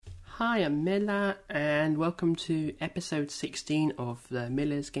Hi, I'm Miller, and welcome to episode 16 of the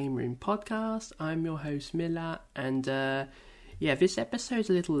Miller's Game Room podcast. I'm your host, Miller, and this episode's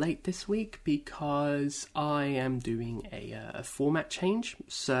a little late this week because I am doing a format change,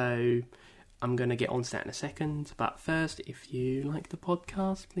 so I'm going to get onto that in a second. But first, if you like the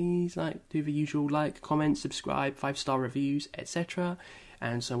podcast, please do the usual comment, subscribe, 5-star reviews, etc.,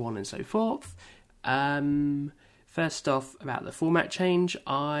 and so on and so forth. First off, about the format change,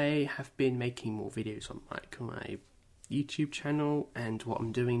 I have been making more videos on my YouTube channel, and what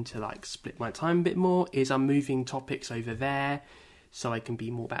I'm doing to split my time a bit more is I'm moving topics over there so I can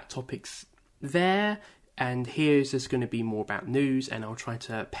be more about topics there, and here's just going to be more about news, and I'll try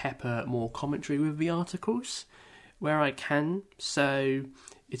to pepper more commentary with the articles where I can, so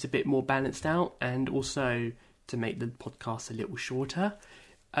it's a bit more balanced out, and also to make the podcast a little shorter.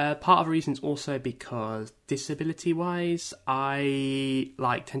 Part of the reason is also because disability-wise, I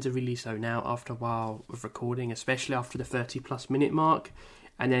tend to really slow down after a while of recording, especially after the 30-plus minute mark,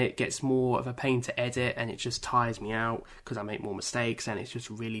 and then it gets more of a pain to edit, and it just tires me out because I make more mistakes, and it's just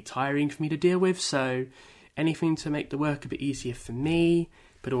really tiring for me to deal with. So anything to make the work a bit easier for me,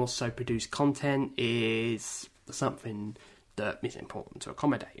 but also produce content, is something that is important to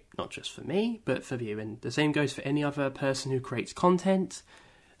accommodate, not just for me, but for you. And the same goes for any other person who creates content,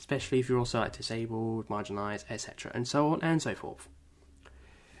 especially if you're also disabled, marginalised, etc., and so on and so forth.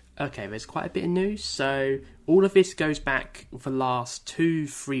 Okay, there's quite a bit of news, so all of this goes back for the last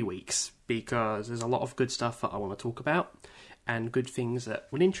 2-3 weeks, because there's a lot of good stuff that I want to talk about, and good things that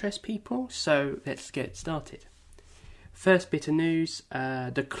will interest people, so let's get started. First bit of news,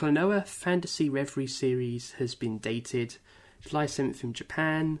 the Klonoa Fantasy Reverie series has been dated July 7th in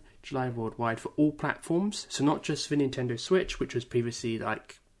Japan, July worldwide for all platforms, so not just the Nintendo Switch, which was previously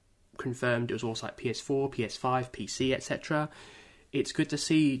confirmed. It was also PS4, PS5, PC, etc. It's good to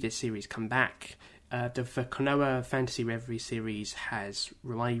see this series come back. The Klonoa Fantasy Reverie series has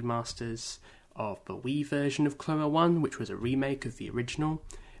remasters of the Wii version of Klonoa 1, which was a remake of the original,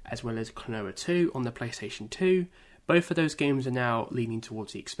 as well as Klonoa 2 on the PlayStation 2. Both of those games are now leaning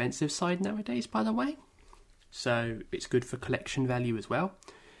towards the expensive side nowadays, by the way, so it's good for collection value as well.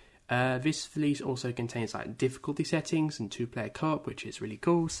 This release also contains difficulty settings and 2-player co-op, which is really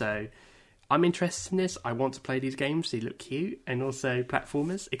cool, so I'm interested in this. I want to play these games, they look cute, and also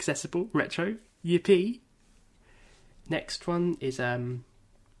platformers, accessible, retro, yippee. Next one is Grim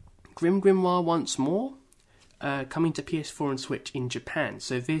Grimoire Once More, coming to PS4 and Switch in Japan.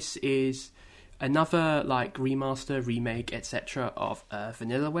 So this is another remaster, remake, etc. of a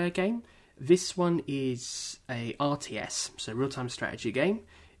Vanillaware game. This one is a RTS, so real-time strategy game.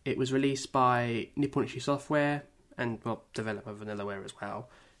 It was released by Nippon Ichi Software, and developer Vanillaware as well,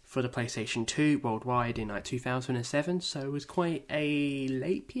 for the PlayStation 2 worldwide in 2007, so it was quite a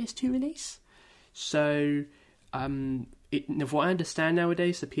late PS2 release. So, of what I understand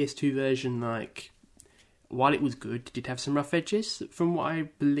nowadays, the PS2 version, while it was good, did have some rough edges, from what I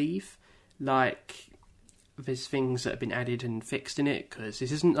believe. There's things that have been added and fixed in it, because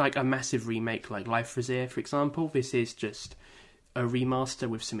this isn't a massive remake like Life Frazir, for example. This is just a remaster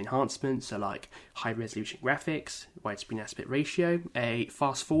with some enhancements, so high resolution graphics, widescreen aspect ratio, a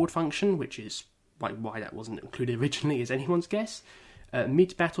fast forward function, which is why that wasn't included originally is anyone's guess,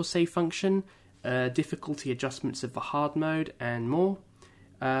 mid battle save function, difficulty adjustments of the hard mode, and more,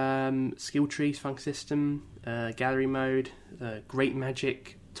 skill trees, funk system, gallery mode, great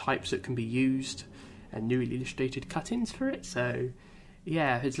magic types that can be used, and newly illustrated cut-ins for it. So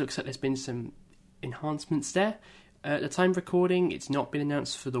yeah, it looks like there's been some enhancements there. At the time of recording, it's not been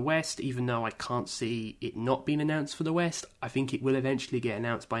announced for the West, even though I can't see it not being announced for the West. I think it will eventually get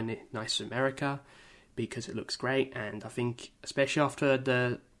announced by Nice America, because it looks great, and I think, especially after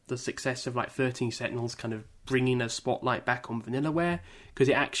the success of 13 Sentinels kind of bringing a spotlight back on Vanillaware, because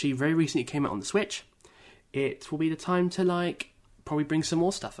it actually very recently came out on the Switch, it will be the time to probably bring some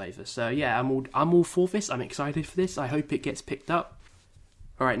more stuff over. So yeah, I'm all for this. I'm excited for this. I hope it gets picked up.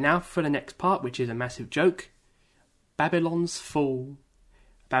 Alright, now for the next part, which is a massive joke. Babylon's Fall.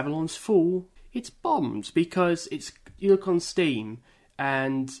 Babylon's Fall, it's bombed, because you look on Steam,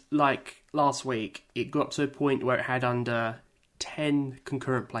 and last week, it got to a point where it had under 10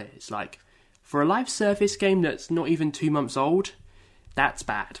 concurrent players. For a live service game that's not even 2 months old, that's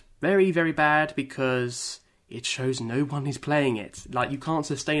bad. Very, very bad, because it shows no one is playing it. You can't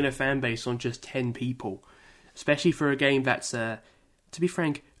sustain a fan base on just 10 people, especially for a game that's, to be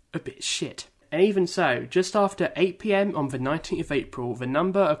frank, a bit shit. And even so, just after 8 PM on the 19th of April, the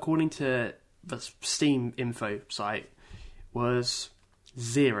number, according to the Steam info site, was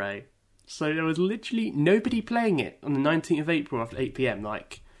 0. So there was literally nobody playing it on the 19th of April after 8 PM.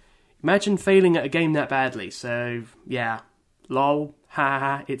 Imagine failing at a game that badly. So, yeah. Lol.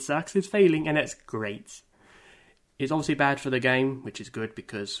 Ha, it sucks, it's failing, and it's great. It's obviously bad for the game, which is good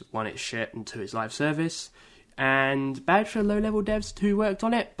because 1, it's shit, and 2, it's live service. And bad for low-level devs who worked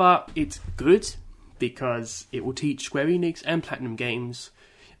on it, but it's good because it will teach Square Enix and Platinum Games,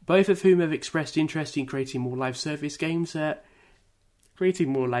 both of whom have expressed interest in creating more live service games. Creating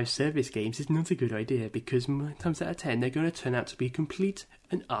more live service games is not a good idea because 9 times out of 10 they're going to turn out to be complete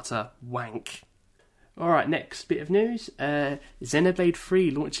and utter wank. Alright, next bit of news. Xenoblade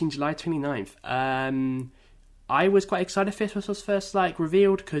 3 launching July 29th. I was quite excited for this was first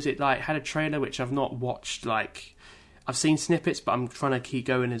revealed because it had a trailer which I've not watched. I've seen snippets, but I'm trying to keep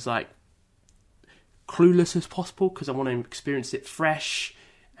going as clueless as possible because I want to experience it fresh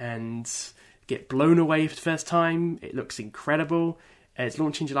and get blown away for the first time. It looks incredible. It's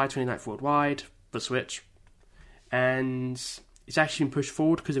launching July 29th worldwide for Switch, and it's actually been pushed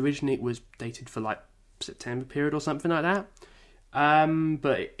forward because originally it was dated for September period or something like that.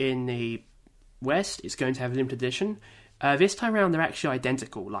 But in the West, it's going to have a limited edition. This time around, they're actually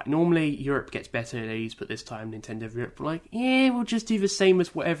identical. Normally, Europe gets better at these, but this time, Nintendo of Europe were we'll just do the same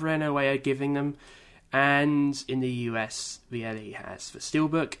as whatever NOA are giving them. And in the US, VLE has the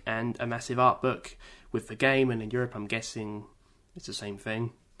Steelbook and a massive art book with the game, and in Europe, I'm guessing it's the same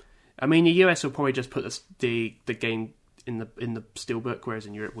thing. I mean, the US will probably just put the game in the Steelbook, whereas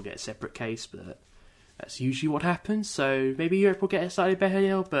in Europe, we'll get a separate case, but that's usually what happens. So maybe Europe will get a slightly better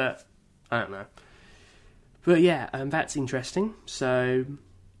deal, but I don't know. But yeah, that's interesting. So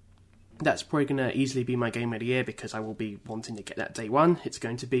that's probably going to easily be my game of the year because I will be wanting to get that day one. It's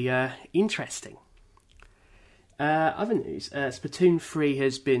going to be interesting. Other news, Splatoon 3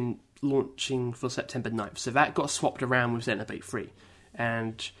 has been launching for September 9th, so that got swapped around with Xenoblade 3.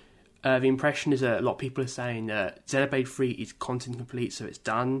 And the impression is that a lot of people are saying that Xenoblade 3 is content complete, so it's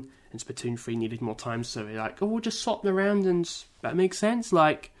done, and Splatoon 3 needed more time, so they're we'll just swap them around, and that makes sense.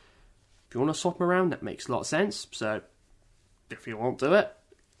 If you want to swap them around, that makes a lot of sense. So if you want to do it,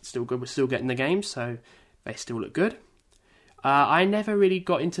 it's still good. We're still getting the game, so they still look good. I never really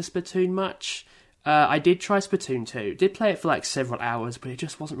got into Splatoon much. I did try Splatoon 2. Did play it for several hours, but it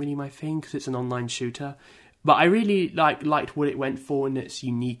just wasn't really my thing because it's an online shooter. But I really liked what it went for and its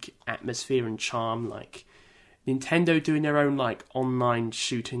unique atmosphere and charm. Nintendo doing their own online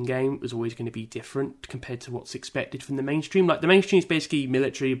shooting game was always going to be different compared to what's expected from the mainstream. The mainstream is basically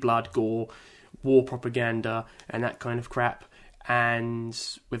military, blood, gore, war propaganda, and that kind of crap. And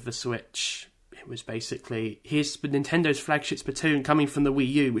with the Switch, it was basically, here's Nintendo's flagship Splatoon coming from the Wii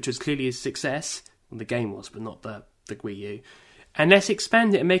U, which was clearly a success. Well, the game was, but not the Wii U. And let's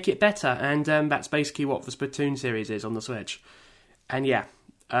expand it and make it better. And that's basically what the Splatoon series is on the Switch. And yeah,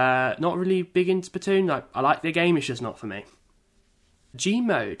 not really big into Splatoon. I like the game, it's just not for me.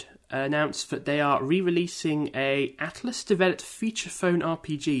 Gmode announced that they are re-releasing a Atlus-developed feature phone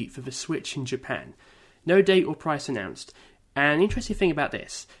RPG for the Switch in Japan. No date or price announced. And the interesting thing about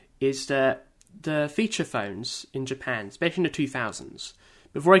this is that the feature phones in Japan, especially in the 2000s,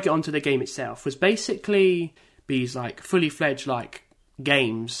 before I get onto the game itself, was basically these fully fledged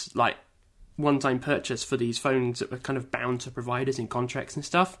games, one-time purchase for these phones that were kind of bound to providers in contracts and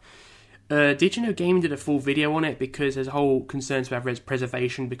stuff. Did you know Gaming did a full video on it because there's a whole concerns about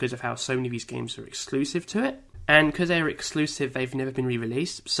preservation because of how so many of these games are exclusive to it, and because they are exclusive, they've never been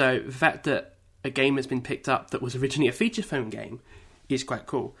re-released. So the fact that a game has been picked up that was originally a feature phone game is quite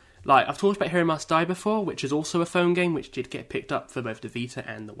cool. I've talked about Hero Must Die before, which is also a phone game, which did get picked up for both the Vita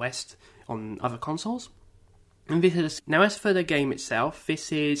and the West on other consoles. And this is, now as for the game itself,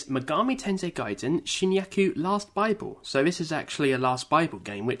 this is Megami Tensei Gaiden Shinyaku Last Bible. So this is actually a Last Bible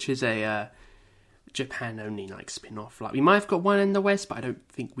game, which is a Japan-only spin-off. We might have got one in the West, but I don't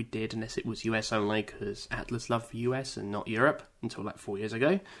think we did, unless it was US only, because Atlus loved the US and not Europe until 4 years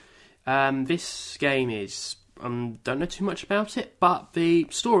ago. This game is, don't know too much about it, but the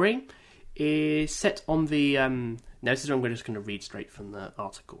story is set on the, now this is what I'm just going to read straight from the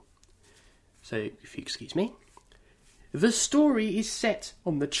article. So, if you excuse me. The story is set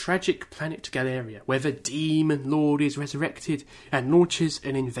on the tragic planet Galeria, where the Demon Lord is resurrected and launches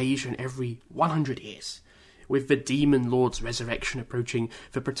an invasion every 100 years. With the Demon Lord's resurrection approaching,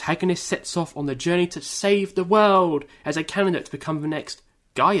 the protagonist sets off on the journey to save the world as a candidate to become the next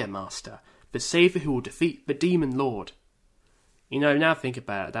Gaia Master, the saviour who will defeat the Demon Lord. Now think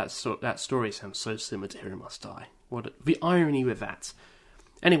about it, that story sounds so similar to Hero Must Die. The irony with that.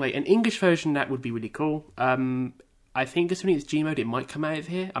 Anyway, an English version of that would be really cool. I think assuming it's Gmode, it might come out of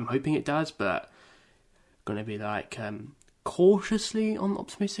here. I'm hoping it does, but going to be cautiously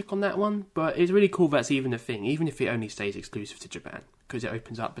optimistic on that one. But it's really cool that's even a thing, even if it only stays exclusive to Japan. because it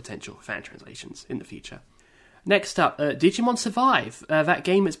opens up potential fan translations in the future. Next up, Digimon Survive. That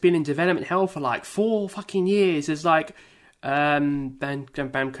game that's been in development hell for like 4 fucking years. Is like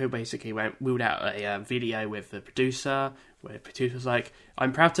Bamco basically wheeled out a video with the producer, where the producer was like,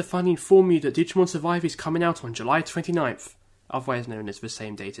 "I'm proud to finally inform you that Digimon Survive is coming out on July 29th, otherwise known as the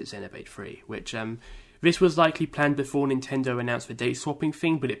same date as Xenoblade 3, which this was likely planned before Nintendo announced the date swapping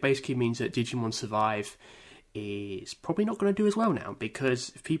thing, but it basically means that Digimon Survive is probably not going to do as well now,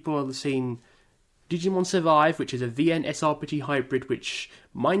 because if people are seeing Digimon Survive, which is a VN SRPG hybrid, which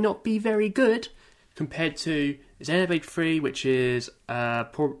might not be very good, compared to Xenoblade 3, which is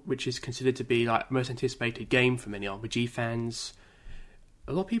considered to be like the most anticipated game for many RPG fans.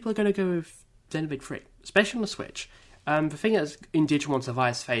 A lot of people are going to go with Xenoblade 3, especially on the Switch. The thing that's in Digimon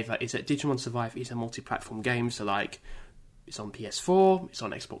Survive's favour is that Digimon Survive is a multi-platform game, so like it's on PS4, it's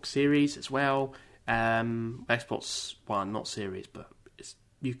on Xbox Series as well, Xbox One, not Series, but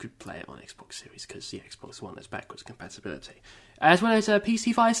you could play it on Xbox Series because the Xbox One has backwards compatibility, as well as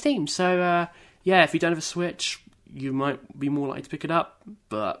PC via Steam. So yeah, if you don't have a Switch, you might be more likely to pick it up,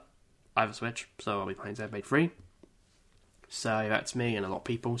 but I have a Switch, so I'll be playing Xenoblade 3. So that's me and a lot of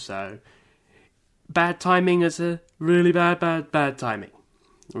people, so bad timing is a really bad timing.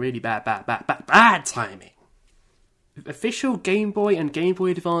 Really bad timing. Official Game Boy and Game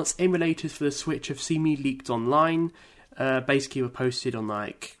Boy Advance emulators for the Switch have seemingly leaked online. Basically were posted on,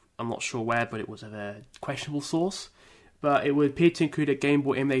 like, I'm not sure where, but it was a questionable source. But it would appear to include a Game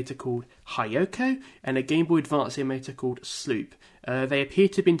Boy emulator called Hyoko and a Game Boy Advance emulator called Sloop. They appear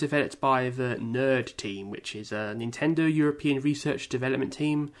to have been developed by the NERD team, which is a Nintendo European Research Development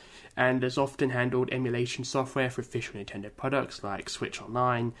team, and has often handled emulation software for official Nintendo products like Switch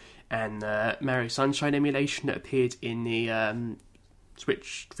Online and Mario Sunshine emulation that appeared in the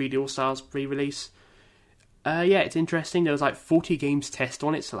Switch 3D All-Stars pre-release. Yeah, it's interesting. There was like 40 games tested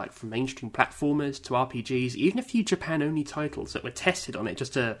on it, so like from mainstream platformers to RPGs, even a few Japan-only titles that were tested on it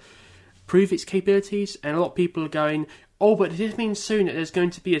just to prove its capabilities. And a lot of people are going, "Oh, but does this mean soon that there's going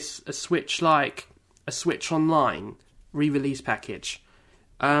to be a Switch Online re-release package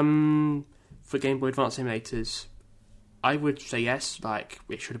for Game Boy Advance emulators?" I would say yes. Like,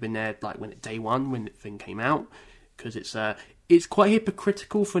 it should have been there like day one when the thing came out, because it's quite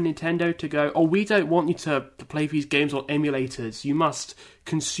hypocritical for Nintendo to go, "Oh, we don't want you to play these games on emulators. You must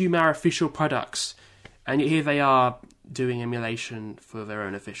consume our official products." And here they are doing emulation for their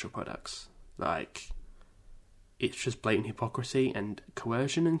own official products. Like, it's just blatant hypocrisy and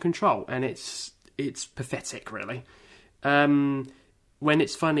coercion and control, and it's pathetic, really. When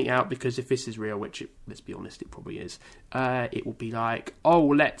it's finally out, because if this is real, which let's be honest, it probably is, it will be like,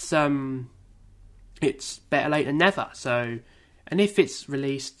 "Oh, it's better late than never." So, and if it's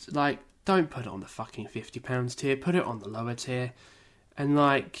released, like, don't put it on the fucking £50 tier, put it on the lower tier, and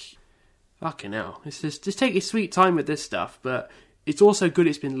like, fucking hell, it's just take your sweet time with this stuff. But it's also good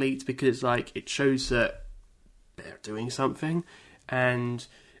it's been leaked, because like it shows that they're doing something. And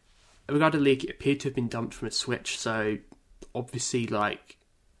regarding the leak, it appeared to have been dumped from a Switch, so obviously, like,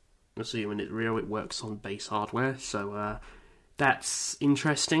 assuming it's real, it works on base hardware, so that's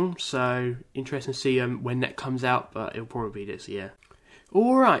interesting. So interesting to see when that comes out, but it'll probably be this year.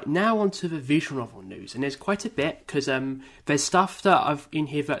 Alright, now on to the visual novel news, and there's quite a bit, because there's stuff that I've in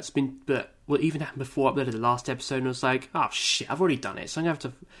here that's been, but what even happened before I uploaded the last episode, and I was like, "Oh shit, I've already done it, so I'm going to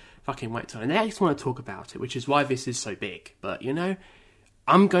have to fucking wait till I next want to talk about it," which is why this is so big. But, you know,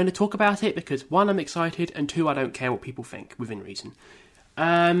 I'm going to talk about it because, one, I'm excited, and two, I don't care what people think, within reason.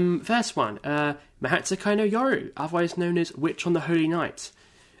 First one, Mahatsukai no Yoru, otherwise known as Witch on the Holy Night,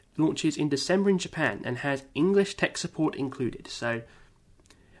 launches in December in Japan and has English tech support included. So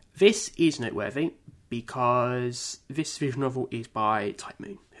this is noteworthy because this visual novel is by Type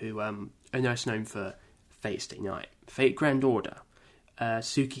Moon, who are most known for Fate Stay Night, Fate Grand Order,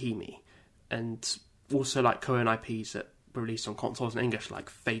 Tsukihime, and also like co-owned IPs that were released on consoles in English, like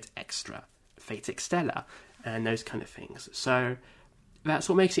Fate Extra, Fate Extella, and those kind of things. So that's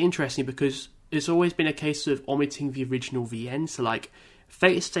what makes it interesting, because it's always been a case of omitting the original VN. So like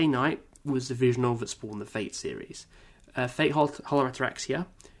Fate Stay Night was the visual novel that spawned the Fate series. Fate Hollow Ataraxia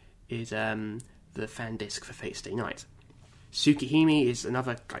is the fan disc for Fate Stay Night. Tsukihime is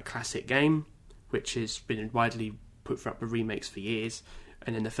another like classic game, which has been widely put for up with remakes for years.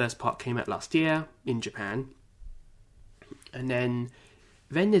 And then the first part came out last year in Japan. And then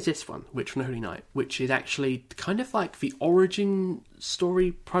there's this one, Witch from the Holy Night, which is actually kind of like the origin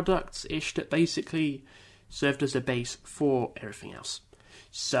story product-ish that basically served as a base for everything else.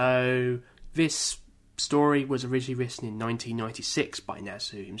 So this story was originally written in 1996 by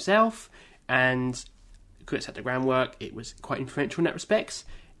Nasu himself, and because it set the groundwork, it was quite influential in that respects.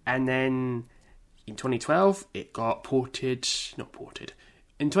 And then in 2012, it got In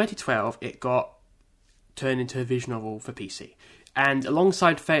 2012, it got turned into a visual novel for PC. And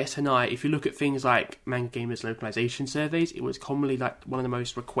alongside Fate Stay Night, if you look at things like Manga Gamer's localization surveys, it was commonly like one of the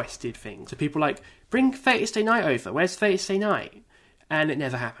most requested things. So people like, bring Fate Stay Night over, where's Fate Stay Night? And it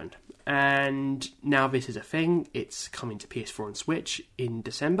never happened. And now this is a thing. It's coming to PS4 and Switch in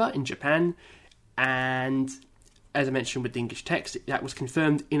December in Japan. And as I mentioned with the English text, that was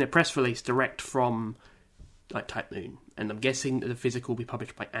confirmed in a press release direct from like Type Moon. And I'm guessing that the physical will be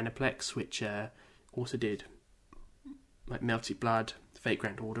published by Aniplex, which also did like Melty Blood, Fate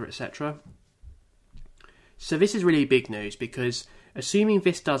Grand Order, etc. So this is really big news because assuming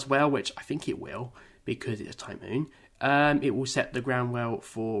this does well, which I think it will, because it's Type Moon, it will set the ground well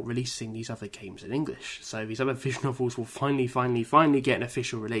for releasing these other games in English. So these other visual novels will finally get an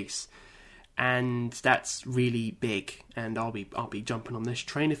official release. And that's really big, and I'll be jumping on this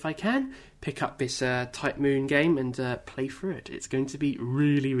train if I can. Pick up this Type Moon game and play through it. It's going to be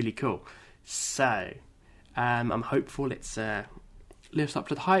really, really cool. So, I'm hopeful it's lives up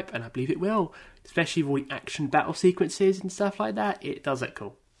to the hype, and I believe it will. Especially with all the action battle sequences and stuff like that. It does look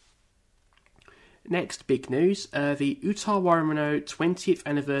cool. Next, big news, the Uta Warimono 20th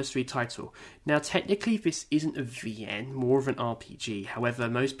anniversary title. Now, technically, this isn't a VN, more of an RPG. However,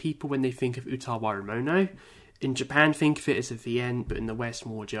 most people, when they think of Uta Warimono, in Japan think of it as a VN, but in the West,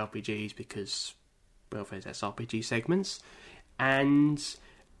 more JRPGs, because, well, there's SRPG segments. And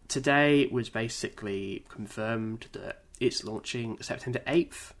today it was basically confirmed that it's launching September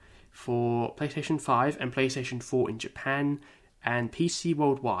 8th for PlayStation 5 and PlayStation 4 in Japan, and PC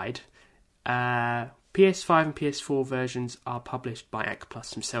worldwide. PS5 and PS4 versions are published by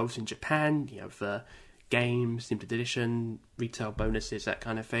ACPlus themselves in Japan, for games, limited edition, retail bonuses, that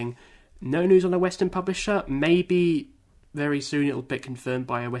kind of thing. No news on a Western publisher. Maybe very soon it'll be confirmed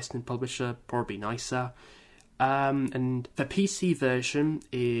by a Western publisher, probably nicer. And the PC version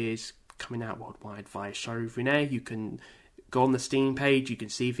is coming out worldwide via Sharuvune. You can go on the Steam page, you can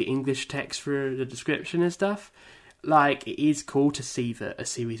see the English text for the description and stuff. Like, it is cool to see that a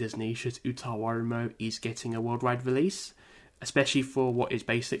series as niche as Uta Warimono is getting a worldwide release, especially for what is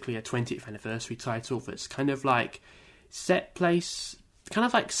basically a 20th anniversary title that's kind of like set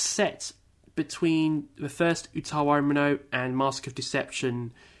between the first Uta Warimono and Mask of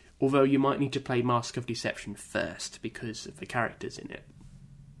Deception, although you might need to play Mask of Deception first because of the characters in it.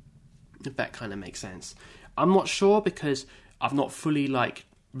 If that kind of makes sense. I'm not sure because I've not fully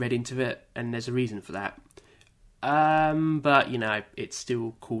read into it, and there's a reason for that. But it's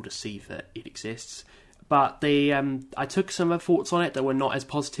still cool to see that it exists. But I took some thoughts on it that were not as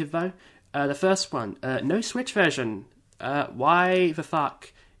positive though. The first one, no Switch version. Why the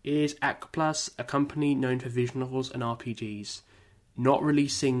fuck is ACPlus, a company known for visual novels and RPGs, not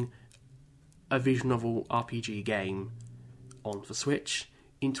releasing a visual novel RPG game on the Switch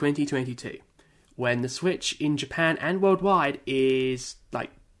in 2022? When the Switch in Japan and worldwide is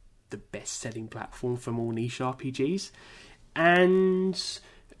the best-selling platform for more niche RPGs, and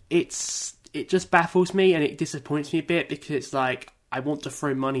it just baffles me and it disappoints me a bit because it's I want to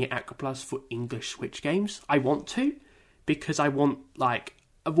throw money at ACPlus for English Switch games. I want to, because I want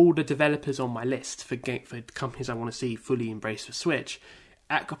of all the developers on my list for companies I want to see fully embrace the Switch,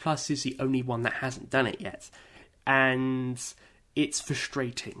 ACPlus is the only one that hasn't done it yet, and it's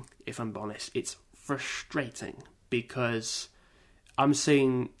frustrating. If I'm honest, it's frustrating because I'm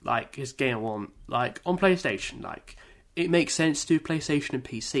seeing his game I want on PlayStation. It makes sense to do PlayStation and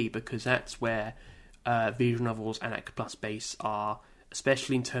PC because that's where visual novels and ACPlus base are,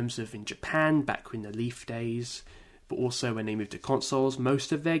 especially in terms of in Japan back in the Leaf days, but also when they moved to consoles.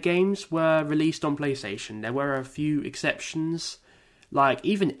 Most of their games were released on PlayStation. There were a few exceptions,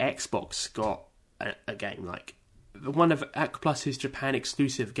 even Xbox got a game. One of ACPlus's Japan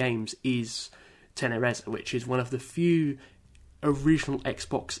exclusive games is Tenereza, which is one of the few original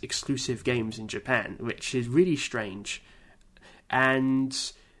Xbox exclusive games in Japan, which is really strange. And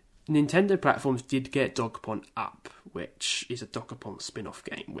Nintendo platforms did get Dokapon Up, which is a Dokapon spin-off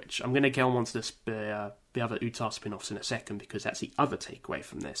game, which I'm going to get on to the other Uta spin-offs in a second because that's the other takeaway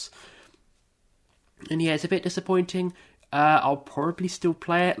from this. And yeah, it's a bit disappointing. I'll probably still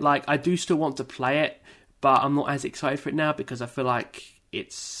play it. I do still want to play it, but I'm not as excited for it now because I feel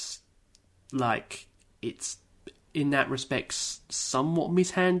it's in that respect somewhat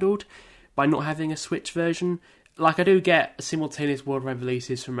mishandled by not having a Switch version. I do get simultaneous worldwide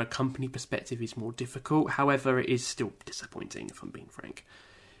releases from a company perspective is more difficult. However, it is still disappointing if I'm being frank.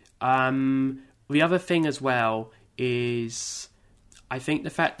 The other thing as well is I think the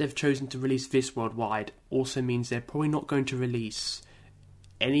fact they've chosen to release this worldwide also means they're probably not going to release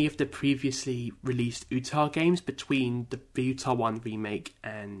any of the previously released Utah games between the Utah 1 remake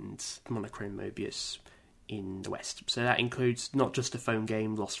and Monochrome Mobius in the West. So that includes not just the phone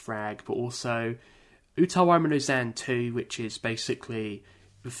game Lost Frag, but also Utah Warhammer Zan 2, which is basically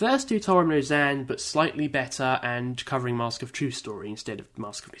the first Utah Warhammer Zan, but slightly better and covering Mask of True Story instead of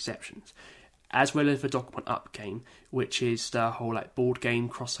Mask of Deceptions. As well as the Dokapon Up game, which is the whole board game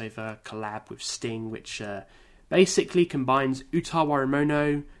crossover collab with Sting, which basically combines Utah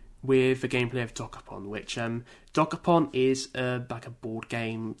Warimono with the gameplay of Dokapon, which Dokapon is a board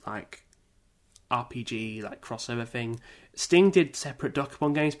game, RPG, crossover thing. Sting did separate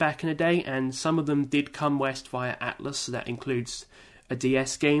Dokapon games back in the day, and some of them did come west via Atlas, so that includes a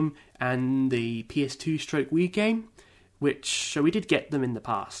DS game and the PS2/Wii game, so we did get them in the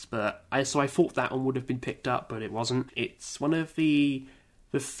past, but I thought that one would have been picked up, but it wasn't. It's one of the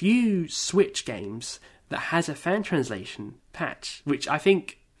few Switch games that has a fan translation patch, which I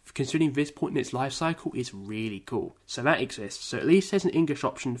think, considering this point in its life cycle, is really cool. So that exists. So at least there's an English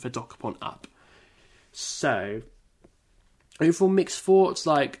option for Dokapon Up. So, overall mixed thoughts,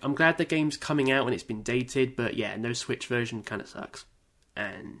 I'm glad the game's coming out and it's been dated, but yeah, no Switch version kind of sucks.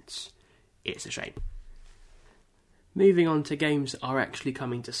 And it's a shame. Moving on to games that are actually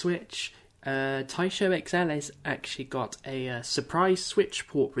coming to Switch, Taisho Exales actually got a surprise Switch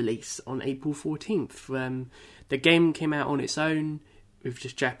port release on April 14th. The game came out on its own with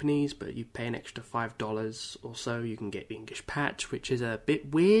just Japanese, but you pay an extra $5 or so, you can get the English patch, which is a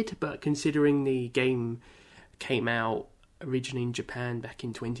bit weird, but considering the game came out originally in Japan back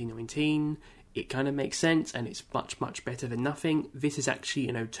in 2019, it kind of makes sense, and it's much, much better than nothing. This is actually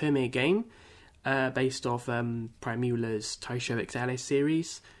an Otome game, based off Primula's Taisho Exales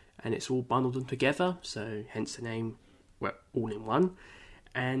series, and it's all bundled them together, so hence the name, all in one.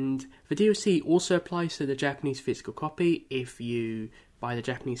 And the DLC also applies to the Japanese physical copy. If you buy the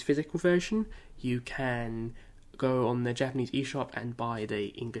Japanese physical version, you can go on the Japanese eShop and buy the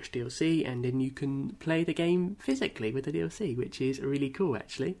English DLC, and then you can play the game physically with the DLC, which is really cool,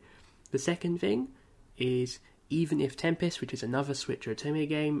 actually. The second thing is, Even If Tempest, which is another Switch Otome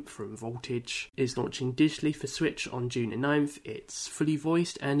game from Voltage, is launching digitally for Switch on June 9th. It's fully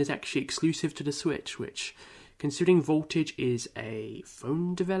voiced and is actually exclusive to the Switch, which, considering Voltage is a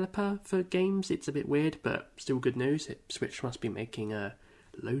phone developer for games, it's a bit weird, but still good news. Switch must be making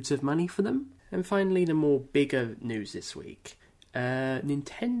loads of money for them. And finally, the more bigger news this week.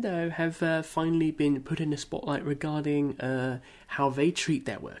 Nintendo have finally been put in the spotlight regarding how they treat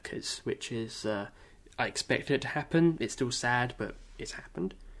their workers, which is... I expected it to happen. It's still sad, but it's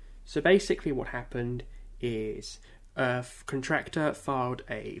happened. So basically what happened is a contractor filed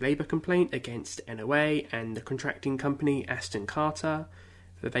a labour complaint against NOA and the contracting company Aston Carter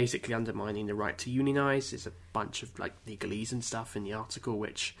for basically undermining the right to unionise. There's a bunch of legalese and stuff in the article,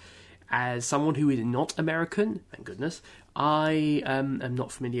 which, as someone who is not American, thank goodness, I am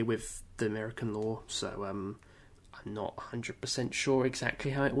not familiar with the American law, so I'm not 100% sure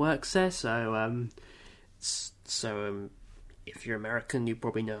exactly how it works there, So, if you're American, you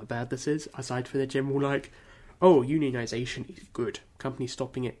probably know how bad this is, aside from the general, unionisation is good, companies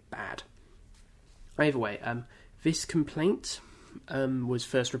stopping it, bad. Either way, this complaint was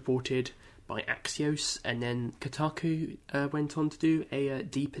first reported by Axios, and then Kotaku went on to do a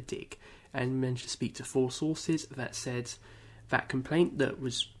deeper dig, and managed to speak to 4 sources that said that complaint that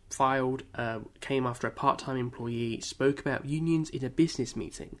was filed came after a part-time employee spoke about unions in a business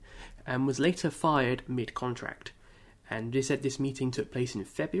meeting and was later fired mid-contract. And they said this meeting took place in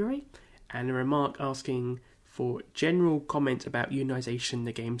February, and a remark asking for general comment about unionisation in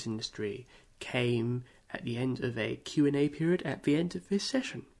the games industry came at the end of a Q&A period at the end of this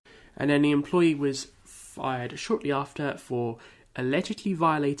session. And then the employee was fired shortly after for allegedly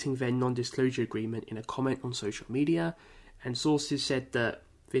violating their non-disclosure agreement in a comment on social media, and sources said that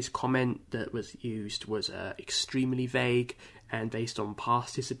this comment that was used was extremely vague and based on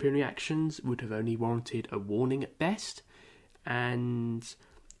past disciplinary actions would have only warranted a warning at best, and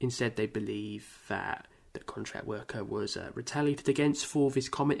instead they believe that the contract worker was retaliated against for this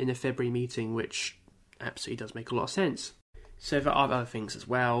comment in a February meeting, which absolutely does make a lot of sense. So there are other things as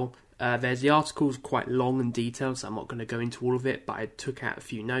well. The article's quite long and detailed, so I'm not going to go into all of it, but I took out a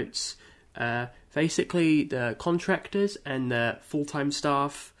few notes. Basically, the contractors and the full-time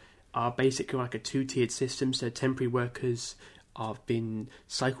staff are basically like a 2-tiered system, so temporary workers have been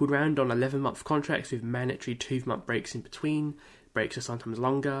cycled around on 11-month contracts with mandatory 2-month breaks in between. Breaks are sometimes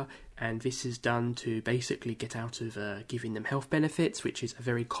longer, and this is done to basically get out of giving them health benefits, which is a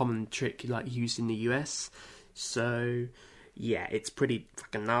very common trick used in the US. So yeah, it's pretty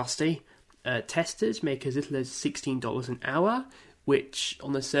fucking nasty. Testers make as little as $16 an hour, which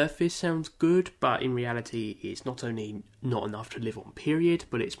on the surface sounds good, but in reality it's not only not enough to live on, period,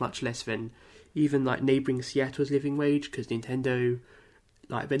 but it's much less than even like neighbouring Seattle's living wage, because Nintendo,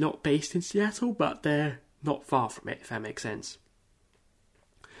 like, they're not based in Seattle, but they're not far from it, if that makes sense.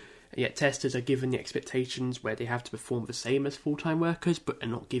 And yet testers are given the expectations where they have to perform the same as full-time workers, but are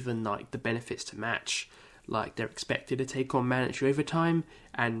not given like the benefits to match. Like, they're expected to take on mandatory overtime,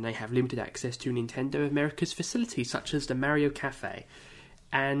 and they have limited access to Nintendo America's facilities, such as the Mario Cafe.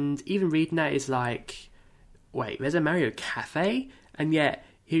 And even reading that is like, wait, there's a Mario Cafe? And yet,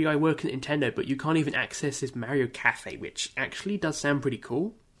 here I work at Nintendo, but you can't even access this Mario Cafe, which actually does sound pretty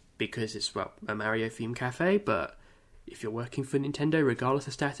cool, because it's, well, a Mario-themed cafe, but if you're working for Nintendo, regardless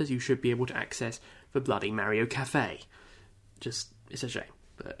of status, you should be able to access the bloody Mario Cafe. Just, it's a shame,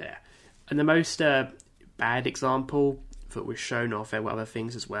 but yeah. And the most bad example that was shown off, there were other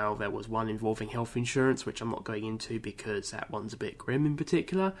things as well. There was one involving health insurance, which I'm not going into because that one's a bit grim in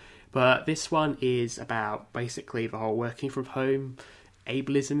particular. But this one is about basically the whole working from home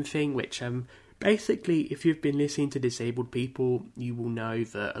ableism thing, which basically, if you've been listening to disabled people, you will know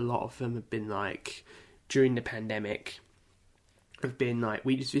that a lot of them have been like, during the pandemic, have been like,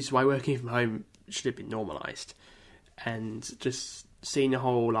 this is why working from home should have been normalised. And just seeing the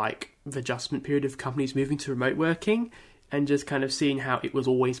whole like the adjustment period of companies moving to remote working, and just kind of seeing how it was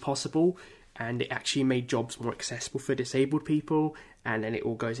always possible, and it actually made jobs more accessible for disabled people. And then it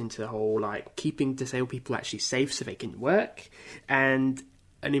all goes into the whole like keeping disabled people actually safe so they can work, and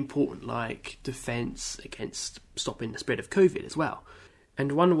an important like defence against stopping the spread of COVID as well.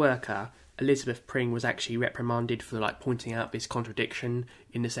 And one worker, Elizabeth Pring, was actually reprimanded for like pointing out this contradiction,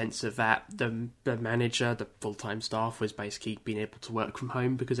 in the sense of that the manager, the full-time staff, was basically being able to work from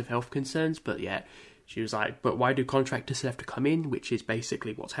home because of health concerns, but yet she was like, but why do contractors have to come in, which is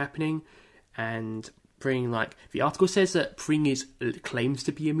basically what's happening. And Pring, like, the article says that Pring claims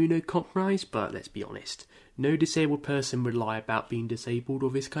to be immunocompromised, but let's be honest, no disabled person would lie about being disabled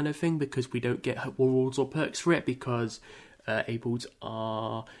or this kind of thing, because we don't get rewards or perks for it, because ableds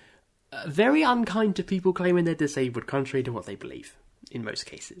are very unkind to people claiming they're disabled, contrary to what they believe, in most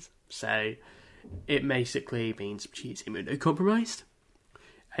cases. So it basically means she's immunocompromised.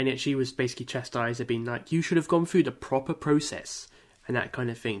 And yet she was basically chastised for being like, you should have gone through the proper process, and that kind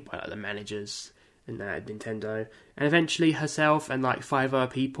of thing, by like the managers and Nintendo. And eventually herself and like 5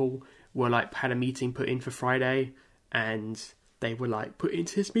 other people were like, had a meeting put in for Friday, and they were like put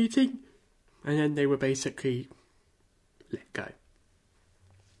into this meeting, and then they were basically let go.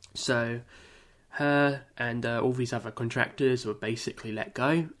 So her and all these other contractors were basically let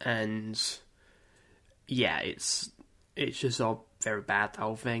go, and yeah, it's just all very bad, the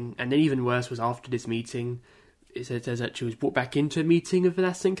whole thing. And then even worse was, after this meeting, it says that she was brought back into a meeting of an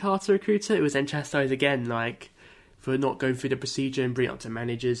Aston Carter recruiter. It was then chastised again, like, for not going through the procedure and bringing it up to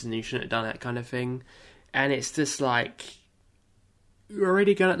managers, and you shouldn't have done that kind of thing. And it's just like, you're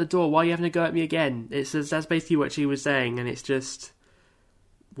already going at the door, why are you having to go at me again? That's basically what she was saying, and it's just,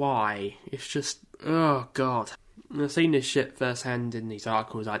 why? It's just, oh god. I've seen this shit firsthand in these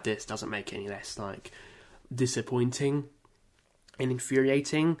articles like this, doesn't make it any less, like, disappointing and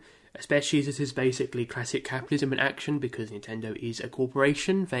infuriating, especially as this is basically classic capitalism in action, because Nintendo is a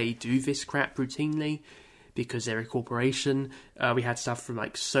corporation. They do this crap routinely because they're a corporation. We had stuff from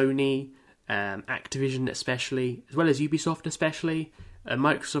like Sony, Activision especially, as well as Ubisoft especially.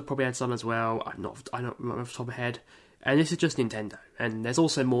 Microsoft probably had some as well. I don't remember off the top of my head. And this is just Nintendo. And there's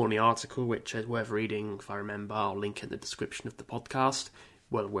also more in the article, which is worth reading. If I remember, I'll link in the description of the podcast.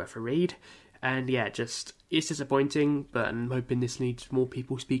 Well worth a read. And yeah, just, it's disappointing, but I'm hoping this needs more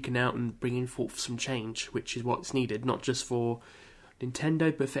people speaking out and bringing forth some change, which is what's needed, not just for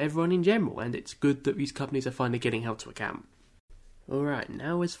Nintendo, but for everyone in general. And it's good that these companies are finally getting held to account. Alright,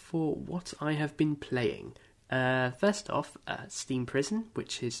 now as for what I have been playing. First off, Steam Prison,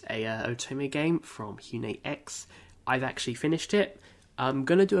 which is a Otome game from HuneX. I've actually finished it. I'm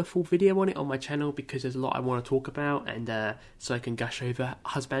going to do a full video on it on my channel because there's a lot I want to talk about, and so I can gush over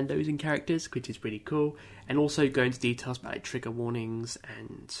husbandos and characters, which is pretty cool, and also go into details about like, trigger warnings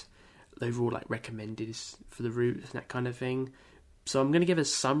and overall like recommended for the route and that kind of thing. So I'm going to give a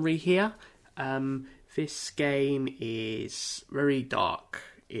summary here. This game is very dark.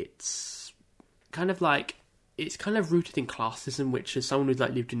 It's kind of rooted in classism, which as someone who's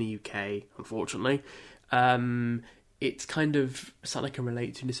like lived in the UK, unfortunately, it's kind of something I can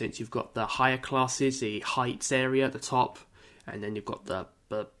relate to, in the sense you've got the higher classes, the heights area at the top, and then you've got the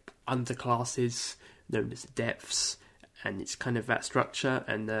underclasses known as the depths, and it's kind of that structure.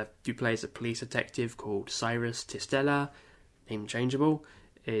 And you play as a police detective called Cyrus Tistella, name changeable,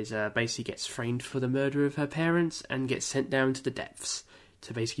 is basically gets framed for the murder of her parents and gets sent down to the depths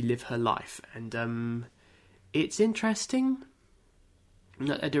to basically live her life. And it's interesting,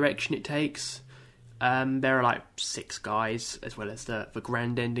 the direction it takes. There are like 6 guys, as well as the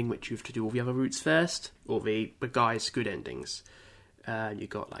grand ending, which you have to do all the other routes first, or the guys' good endings. You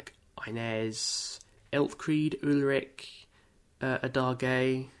got like Inez, Elfkried, Ulrich,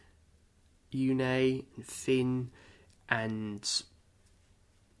 Adage, Yune, and Finn, and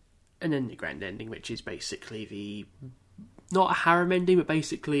then the grand ending, which is basically the, not a harem ending, but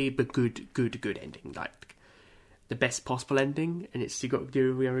basically the good ending, like the best possible ending. And it's, you got to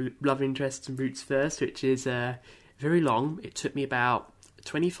do your love interests and roots first, which is very long. It took me about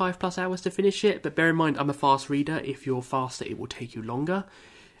 25 plus hours to finish it, but bear in mind I'm a fast reader. If you're faster, it will take you longer.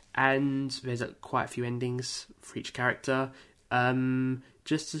 And there's quite a few endings for each character.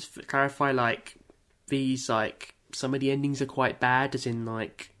 Just to clarify, like, these, like, some of the endings are quite bad, as in,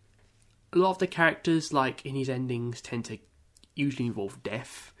 like, a lot of the characters, like, in his endings tend to usually involve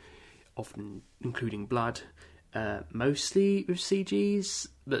death, often including blood, mostly with CGs,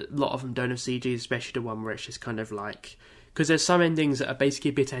 but a lot of them don't have CGs, especially the one where it's just kind of like, because there's some endings that are basically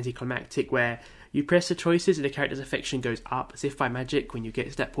a bit anticlimactic, where you press the choices and the character's affection goes up as if by magic. When you get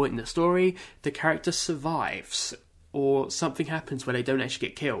to that point in the story, the character survives, or something happens where they don't actually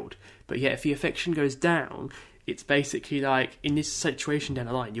get killed. But yet if the affection goes down, it's basically like, in this situation down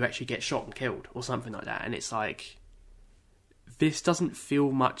the line, you actually get shot and killed, or something like that. And it's like, this doesn't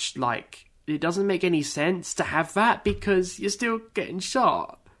feel much like, it doesn't make any sense to have that, because you're still getting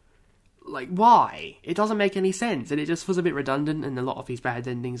shot. Like, why? It doesn't make any sense, and it just feels a bit redundant. And a lot of these bad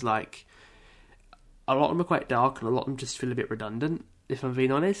endings, like, a lot of them are quite dark, and a lot of them just feel a bit redundant, if I'm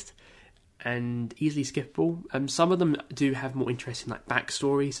being honest, and easily skippable. Some of them do have more interesting, like,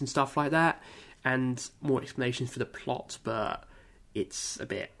 backstories and stuff like that, and more explanations for the plot, but it's a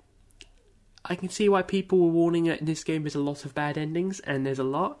bit, I can see why people were warning that in this game there's a lot of bad endings, and there's a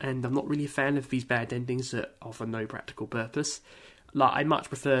lot, and I'm not really a fan of these bad endings that offer no practical purpose. Like, I much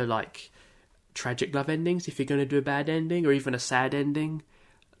prefer, like, tragic love endings if you're going to do a bad ending, or even a sad ending.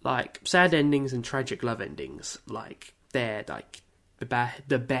 Like, sad endings and tragic love endings, like, they're, like,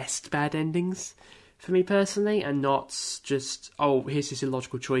 the best bad endings for me personally, and not just, oh, here's this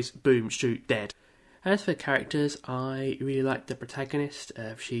illogical choice, boom, shoot, dead. As for characters, I really like the protagonist.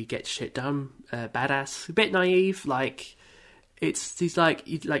 She gets shit done, badass, a bit naive, like, he's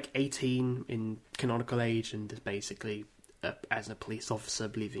like 18 in canonical age, and is basically, as a police officer,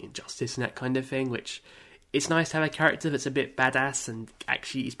 believing in justice and that kind of thing, which, it's nice to have a character that's a bit badass and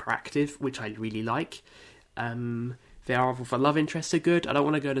actually is proactive, which I really like. There are other love interests are good. I don't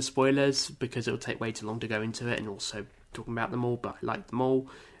want to go to spoilers, because it'll take way too long to go into it, and also talking about them all, but I like them all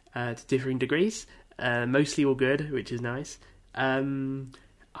to differing degrees. Mostly all good, which is nice. I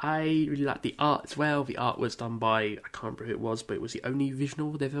really like the art as well. The art was done by, I can't remember who it was, but it was the only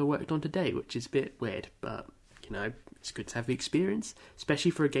visual they've ever worked on today, which is a bit weird, but, you know, it's good to have the experience,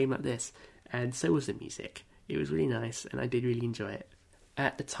 especially for a game like this. And so was the music. It was really nice, and I did really enjoy it.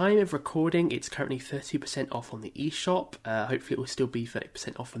 At the time of recording, it's currently 30% off on the eShop. Hopefully it will still be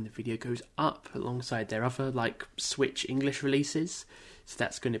 30% off when the video goes up, alongside their other, like, Switch English releases. So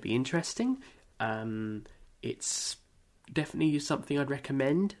that's going to be interesting. It's definitely something I'd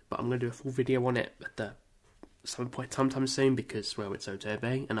recommend, but I'm going to do a full video on it at some point sometime soon, because, well, it's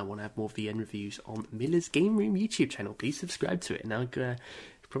Otome, and I want to have more VN reviews on Miller's Game Room YouTube channel. Please subscribe to it, and I'm going to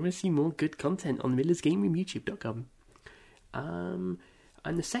promise you more good content on Miller's Game Room YouTube.com.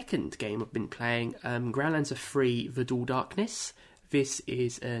 And the second game I've been playing, Groundlands are free, The Dual Darkness. This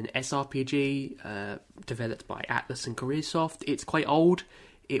is an SRPG developed by Atlas and Careersoft. It's quite old.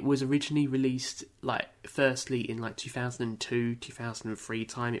 It was originally released, like, firstly in, like, 2002, 2003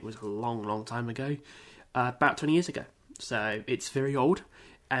 time. It was a long, long time ago. About 20 years ago. So it's very old.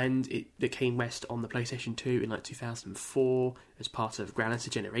 And it came west on the PlayStation 2 in, like, 2004 as part of Groundlands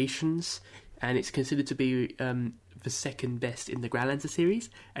Generations. And it's considered to be the second best in the Groundlands series,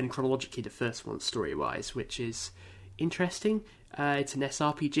 and chronologically the first one story-wise, which is interesting. It's an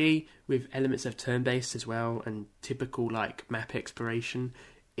SRPG with elements of turn-based as well, and typical, like, map exploration.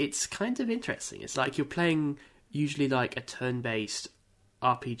 It's kind of interesting. It's like you're playing usually like a turn-based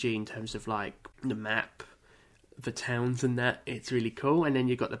RPG in terms of, like, the map, the towns and that. It's really cool. And then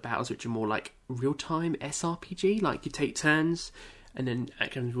you've got the battles, which are more like real-time SRPG, like you take turns, and then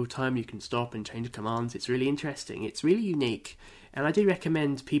at real time you can stop and change commands. It's really interesting. It's really unique. And I do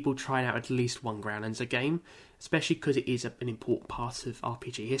recommend people try out at least one Groundlands game, especially because it is an important part of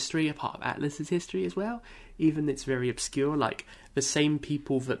RPG history, a part of Atlas's history as well. Even it's very obscure. Like, the same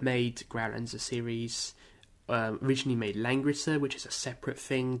people that made Groundlands series originally made Langrisser, which is a separate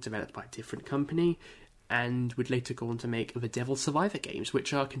thing developed by a different company, and would later go on to make the Devil Survivor games,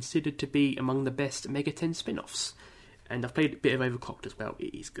 which are considered to be among the best Mega 10 spin-offs. And I've played a bit of Overclocked as well.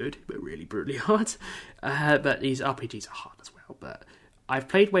 It is good, but really brutally hard. But these RPGs are hard as well. But I've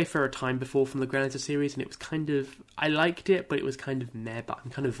played Wayfarer Time before from the Groundlancer series, and it was kind of... I liked it, but it was kind of meh. But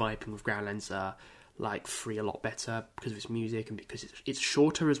I'm kind of vibing with Groundlancer 3 a lot better because of its music and because it's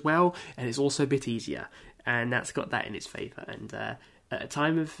shorter as well, and it's also a bit easier. And that's got that in its favour. And at the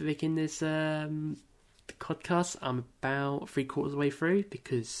time of making this podcast, I'm about 3/4 of the way through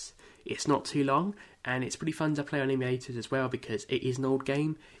because it's not too long, and it's pretty fun to play on emulators as well because it is an old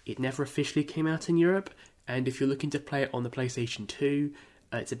game. It never officially came out in Europe, and if you're looking to play it on the PlayStation 2,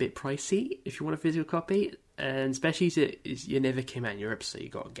 it's a bit pricey if you want a physical copy, and especially as it never came out in Europe, so you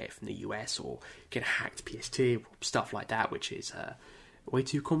got to get it from the US or get a hacked PS2, stuff like that, which is way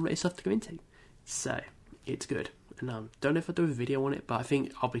too complicated stuff to go into. So it's good. And don't know if I'll do a video on it, but I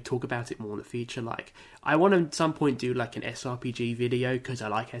think I'll be talk about it more in the future. I want to at some point do an SRPG video because I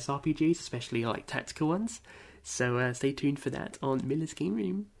like SRPGs, especially tactical ones. So stay tuned for that on Miller's Game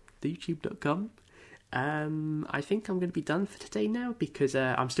Room, youtube.com. I think I'm going to be done for today now because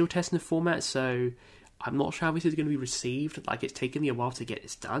I'm still testing the format, so I'm not sure how this is going to be received. It's taken me a while to get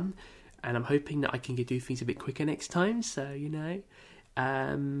this done, and I'm hoping that I can do things a bit quicker next time. So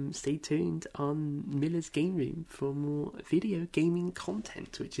stay tuned on Miller's Game Room for more video gaming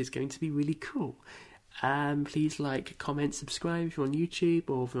content, which is going to be really cool. Please comment, subscribe if you're on YouTube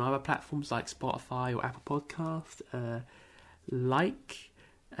or from other platforms like Spotify or Apple Podcast.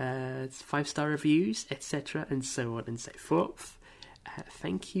 5-star reviews, etc., and so on and so forth.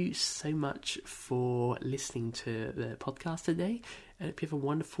 Thank you so much for listening to the podcast today. I hope you have a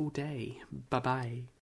wonderful day. Bye bye.